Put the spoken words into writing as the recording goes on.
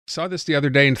Saw this the other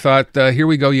day and thought, here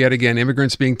we go yet again,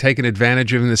 immigrants being taken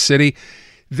advantage of in the city.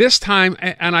 This time,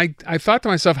 and I thought to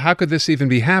myself, how could this even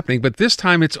be happening? But this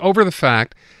time it's over the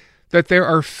fact that there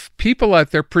are people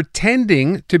out there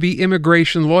pretending to be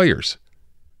immigration lawyers,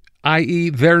 i.e.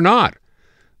 they're not.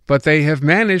 But they have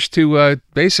managed to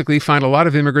basically find a lot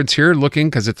of immigrants here looking,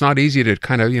 because it's not easy to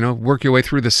kind of, work your way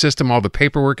through the system, all the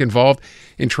paperwork involved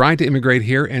in trying to immigrate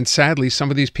here. And sadly, some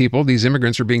of these people, these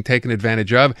immigrants, are being taken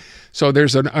advantage of. So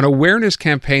there's an awareness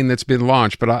campaign that's been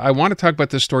launched. But I want to talk about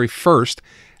this story first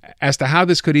as to how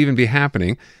this could even be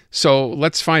happening. So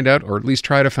let's find out, or at least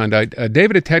try to find out.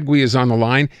 David Ettedgui is on the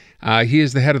line. He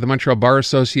is the head of the Montreal BAR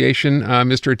Association.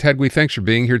 Mr. Ettedgui, thanks for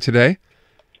being here today.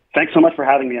 Thanks so much for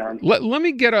having me, Aaron. Let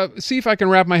me see if I can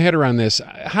wrap my head around this.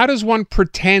 How does one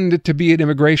pretend to be an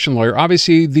immigration lawyer?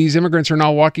 Obviously, these immigrants are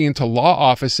now walking into law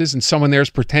offices and someone there is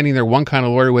pretending they're one kind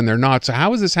of lawyer when they're not. So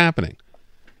how is this happening?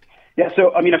 Yeah, so,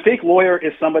 a fake lawyer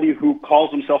is somebody who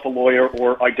calls himself a lawyer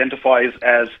or identifies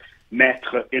as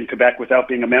maître in Quebec without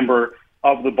being a member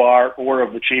of the bar or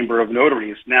of the Chamber of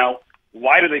Notaries. Now,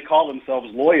 why do they call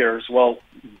themselves lawyers? Well,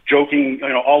 joking,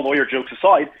 all lawyer jokes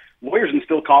aside, lawyers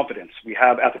instill confidence. We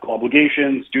have ethical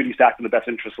obligations, duties to act in the best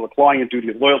interest of the client, duty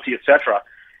of loyalty, etc.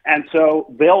 And so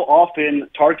they'll often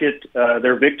target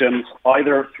their victims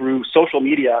either through social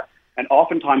media, and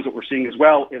oftentimes what we're seeing as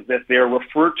well is that they're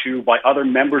referred to by other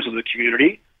members of the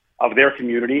community, of their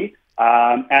community,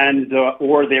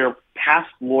 or their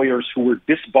past lawyers who were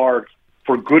disbarred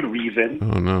for good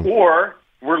reason, or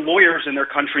were lawyers in their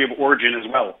country of origin as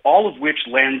well, all of which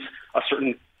lends a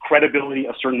certain credibility,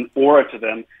 a certain aura to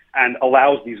them, and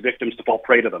allows these victims to fall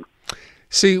prey to them.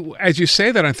 See, as you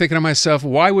say that, I'm thinking to myself,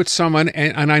 why would someone,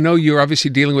 and I know you're obviously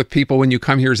dealing with people when you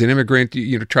come here as an immigrant,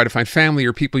 you try to find family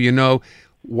or people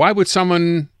why would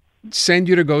someone send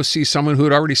you to go see someone who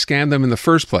had already scammed them in the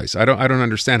first place? I don't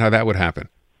understand how that would happen.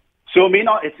 So it may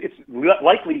not, it's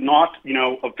likely not,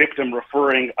 a victim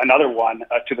referring another one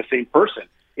to the same person.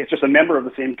 It's just a member of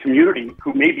the same community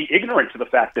who may be ignorant to the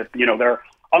fact that, their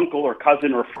uncle or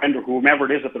cousin or friend or whomever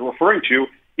it is that they're referring to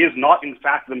is not, in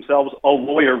fact, themselves a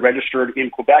lawyer registered in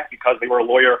Quebec because they were a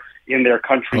lawyer in their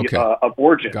country of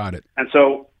origin. Got it. And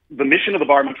so the mission of the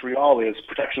Bar of Montreal is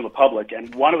protection of the public,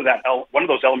 and one of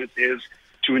those elements is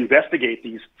to investigate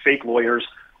these fake lawyers,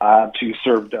 to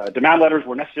serve demand letters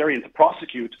where necessary, and to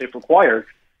prosecute if required.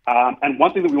 And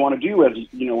one thing that we want to do, as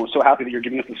we're so happy that you're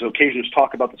giving us this occasion to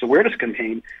talk about this awareness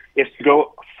campaign, is to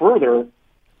go further.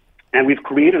 And we've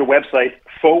created a website,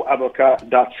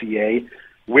 fausavocat.ca,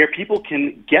 where people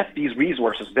can get these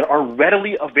resources that are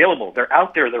readily available. They're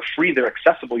out there, they're free, they're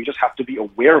accessible. You just have to be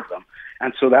aware of them.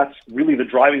 And so that's really the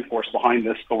driving force behind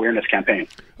this awareness campaign.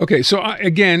 Okay, so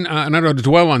again, and I don't want to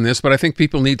dwell on this, but I think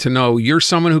people need to know, you're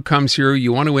someone who comes here,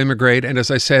 you want to immigrate, and as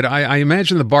I said, I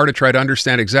imagine the bar to try to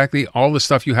understand exactly all the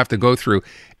stuff you have to go through.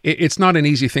 It's not an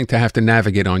easy thing to have to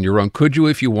navigate on your own. Could you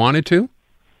if you wanted to?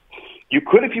 You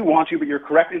could if you want to, but you're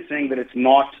correct in saying that it's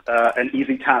not an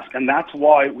easy task, and that's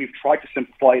why we've tried to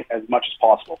simplify it as much as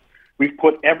possible. We've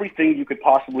put everything you could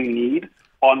possibly need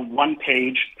on one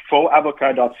page,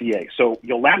 fausavocat.ca. So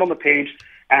you'll land on the page,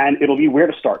 and it'll be where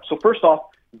to start. So first off,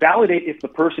 validate if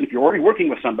you're already working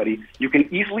with somebody, you can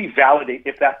easily validate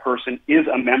if that person is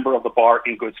a member of the bar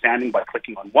in good standing by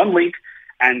clicking on one link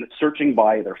and searching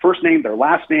by their first name, their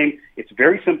last name. It's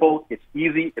very simple, it's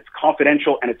easy, it's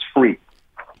confidential, and it's free.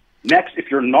 Next, if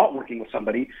you're not working with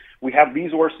somebody, we have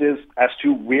resources as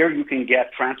to where you can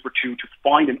get transferred to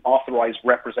find an authorized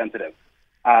representative.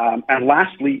 And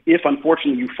lastly, if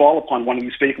unfortunately you fall upon one of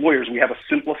these fake lawyers, we have a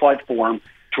simplified form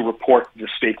to report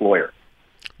this fake lawyer.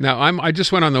 Now, I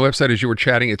just went on the website as you were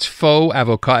chatting. It's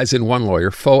fausavocat, as in one lawyer,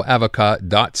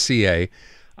 fausavocat.ca.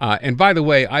 And by the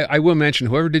way, I will mention,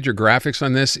 whoever did your graphics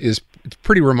on this is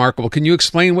pretty remarkable. Can you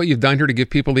explain what you've done here to give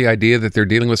people the idea that they're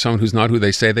dealing with someone who's not who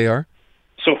they say they are?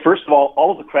 So first of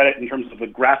all of the credit in terms of the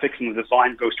graphics and the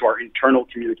design goes to our internal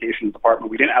communications department.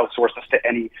 We didn't outsource this to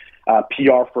any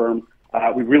PR firm.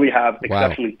 We really have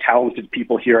exceptionally talented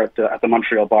people here at the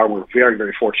Montreal Bar. We're very,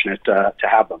 very fortunate to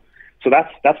have them. So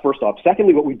that's first off.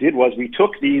 Secondly, what we did was we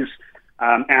took these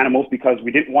animals because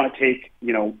we didn't want to take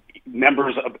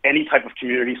members of any type of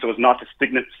community so as not to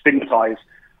stigmatize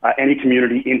any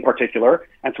community in particular.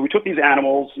 And so we took these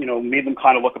animals, made them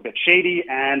kind of look a bit shady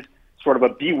and sort of a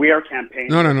beware campaign.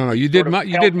 No. You did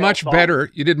much better.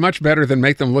 You did much better than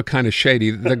make them look kind of shady.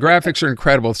 The graphics are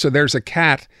incredible. So there's a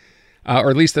cat,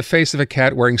 or at least the face of a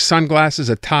cat, wearing sunglasses,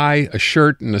 a tie, a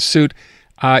shirt, and a suit.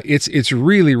 It's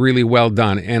really, really well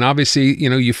done. And obviously,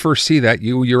 you first see that,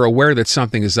 you're aware that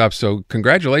something is up. So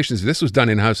congratulations. If this was done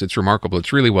in-house, it's remarkable.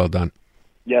 It's really well done.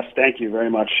 Yes, thank you very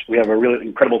much. We have a really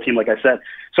incredible team, like I said.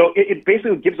 So it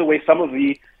basically gives away some of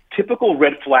the typical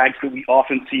red flags that we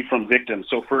often see from victims.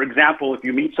 So, for example, if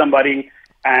you meet somebody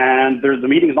and the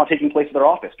meeting is not taking place at their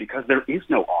office because there is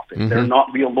no office, they're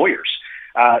not real lawyers.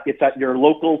 It's at your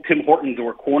local Tim Hortons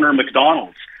or corner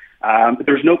McDonald's.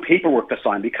 There's no paperwork to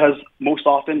sign because most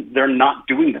often they're not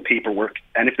doing the paperwork,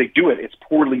 and if they do it, it's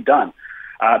poorly done.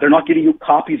 They're not giving you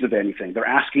copies of anything. They're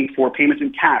asking for payment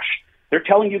in cash. They're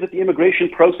telling you that the immigration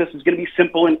process is going to be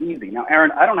simple and easy. Now,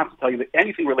 Aaron, I don't have to tell you that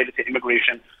anything related to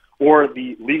immigration or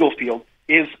the legal field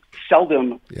is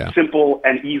seldom simple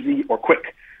and easy or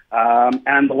quick.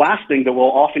 And the last thing that we'll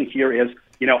often hear is,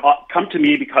 come to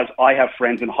me because I have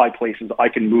friends in high places. I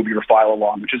can move your file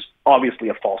along, which is obviously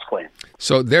a false claim.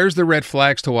 So there's the red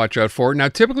flags to watch out for. Now,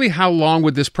 typically, how long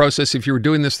would this process, if you were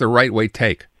doing this the right way,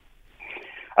 take?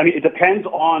 I mean, it depends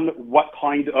on what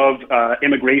kind of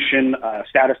immigration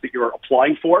status that you're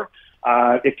applying for.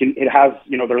 It has,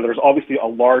 there's obviously a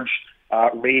large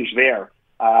range there.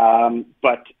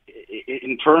 But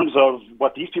in terms of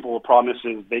what these people will promise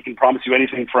is they can promise you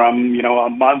anything from, a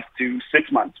month to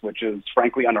 6 months, which is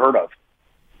frankly unheard of.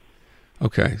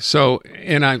 Okay. So,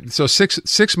 so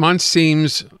 6 months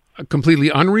seems completely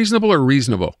unreasonable or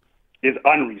reasonable? Is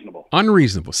unreasonable.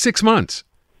 Unreasonable. 6 months.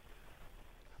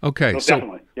 Okay. So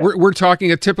definitely. Yeah. We're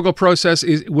talking a typical process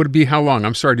would it be how long?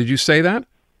 I'm sorry. Did you say that?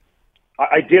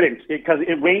 I didn't, because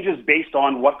it ranges based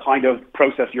on what kind of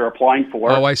process you're applying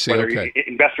for. Oh, I see. Whether Okay.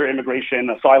 Investor immigration,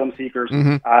 asylum seekers.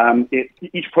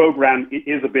 Each program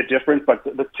is a bit different, but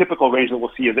the typical range that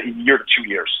we'll see is a year to 2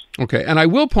 years. Okay. And I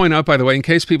will point out, by the way, in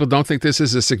case people don't think this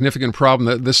is a significant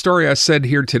problem, the story I said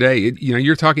here today,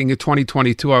 you're talking in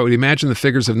 2022. I would imagine the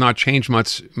figures have not changed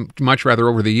much rather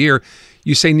over the year.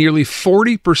 You say nearly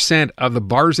 40% of the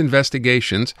bar's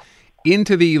investigations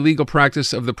into the illegal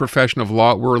practice of the profession of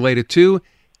law were related to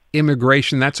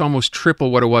immigration. That's almost triple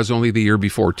what it was only the year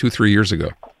before, 2-3 years ago.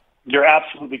 You're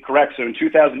absolutely correct. So in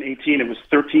 2018, it was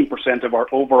 13% of our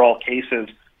overall cases,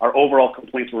 our overall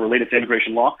complaints were related to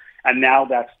immigration law, and now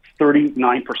that's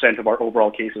 39% of our overall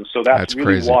cases. So that's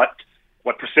really crazy.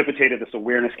 What precipitated this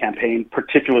awareness campaign,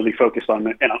 particularly focused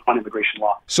on immigration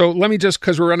law. So let me just,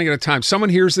 because we're running out of time, someone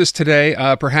hears this today,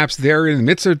 perhaps they're in the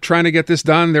midst of trying to get this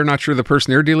done, they're not sure the person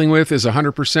they're dealing with is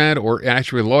 100% or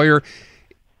actually a lawyer.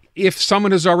 If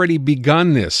someone has already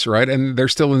begun this, right, and they're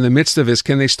still in the midst of this,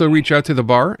 can they still reach out to the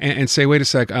bar and say, wait a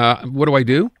sec, what do I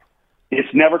do?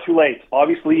 It's never too late.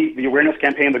 Obviously, the awareness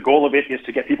campaign, the goal of it is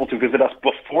to get people to visit us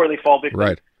before they fall victim.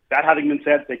 Right. That having been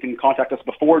said, they can contact us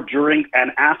before, during,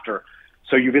 and after.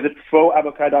 So you visit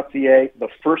fausavocat.ca. The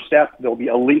first step, there'll be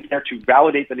a link there to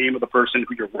validate the name of the person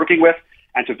who you're working with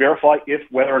and to verify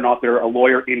whether or not they're a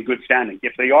lawyer in good standing.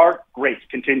 If they are, great,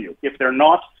 continue. If they're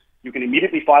not, you can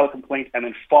immediately file a complaint and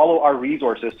then follow our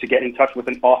resources to get in touch with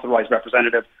an authorized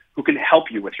representative who can help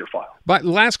you with your file. But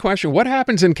last question, what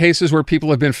happens in cases where people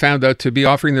have been found out to be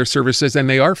offering their services and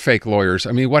they are fake lawyers?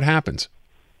 I mean, what happens?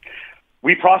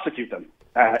 We prosecute them.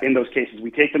 In those cases, we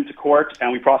take them to court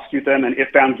and we prosecute them, and if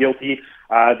found guilty,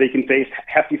 they can face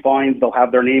hefty fines. They'll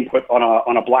have their name put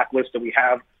on a blacklist that we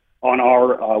have on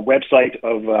our website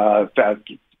of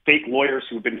fake lawyers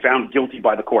who've been found guilty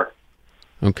by the court.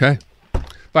 Okay.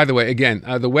 By the way, again,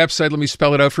 the website, let me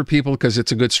spell it out for people because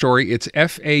it's a good story. It's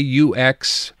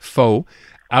FAUX, faux,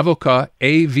 avocat,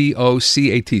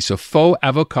 AVOCAT. So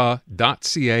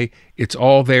fausavocat.ca. It's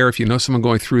all there. If you know someone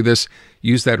going through this,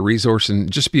 use that resource and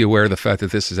just be aware of the fact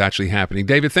that this is actually happening.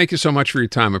 David, thank you so much for your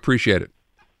time. Appreciate it.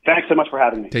 Thanks so much for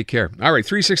having me. Take care. All right,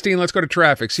 3:16, let's go to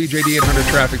traffic. CJD 800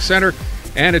 Traffic Center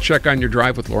and a check on your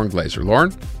drive with Lauren Glazer.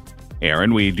 Lauren?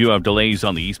 Aaron, we do have delays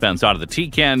on the eastbound side of the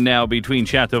T-Can now between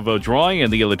Chateau-Vaudreuil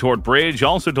and the Latour Bridge.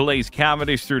 Also delays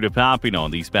Cavendish through to Papineau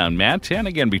on the eastbound Met, and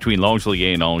again between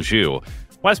Longueuil and Anjou.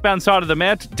 Westbound side of the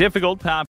Met, difficult.